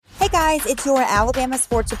guys, it's your Alabama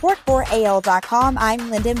Sports Report for AL.com. I'm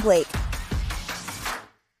Lyndon Blake.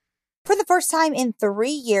 For the first time in 3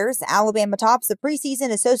 years, Alabama tops the preseason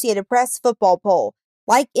Associated Press football poll.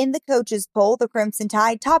 Like in the coaches poll, the Crimson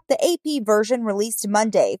Tide topped the AP version released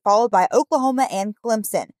Monday, followed by Oklahoma and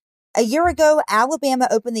Clemson. A year ago, Alabama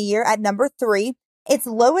opened the year at number 3, its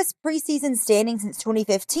lowest preseason standing since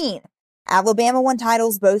 2015. Alabama won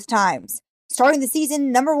titles both times. Starting the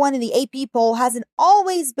season, number 1 in the AP poll hasn't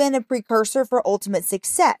always been a precursor for ultimate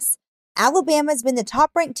success. Alabama has been the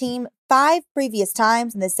top-ranked team 5 previous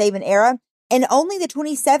times in the Saban era, and only the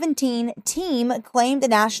 2017 team claimed the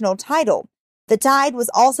national title. The Tide was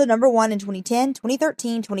also number 1 in 2010,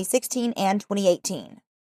 2013, 2016, and 2018.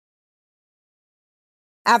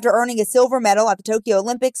 After earning a silver medal at the Tokyo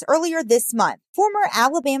Olympics earlier this month, former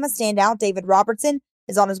Alabama standout David Robertson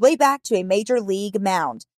is on his way back to a major league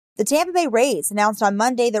mound. The Tampa Bay Rays announced on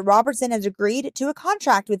Monday that Robertson has agreed to a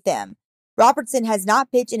contract with them. Robertson has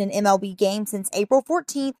not pitched in an MLB game since April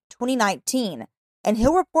 14, 2019, and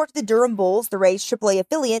he'll report to the Durham Bulls, the Rays' AAA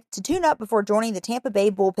affiliate, to tune up before joining the Tampa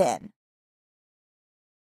Bay bullpen.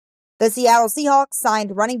 The Seattle Seahawks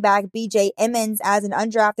signed running back B.J. Emmons as an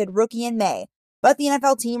undrafted rookie in May, but the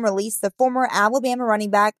NFL team released the former Alabama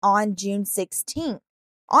running back on June 16th.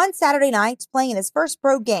 On Saturday night, playing in his first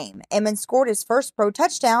pro game, Emmons scored his first pro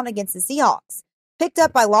touchdown against the Seahawks, picked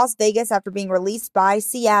up by Las Vegas after being released by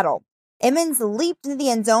Seattle. Emmons leaped into the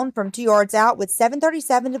end zone from 2 yards out with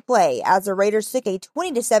 7:37 to play as the Raiders took a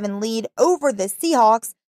 20-7 lead over the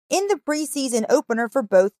Seahawks in the preseason opener for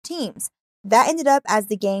both teams. That ended up as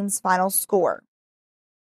the game's final score.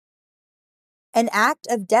 An act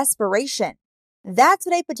of desperation. That's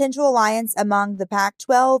what a potential alliance among the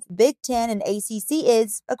Pac-12, Big Ten, and ACC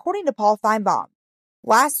is, according to Paul Feinbaum.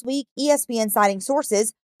 Last week, ESPN, citing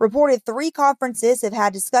sources, reported 3 conferences have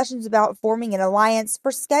had discussions about forming an alliance for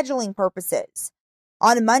scheduling purposes.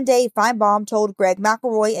 On Monday, Feinbaum told Greg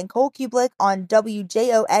McElroy and Cole Kublik on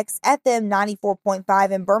WJOX FM 94.5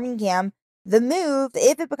 in Birmingham, the move,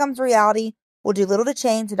 if it becomes reality, will do little to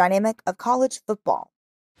change the dynamic of college football.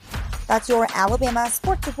 That's your Alabama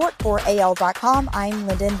Sports Report for AL.com. I'm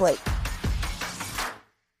Lyndon Blake.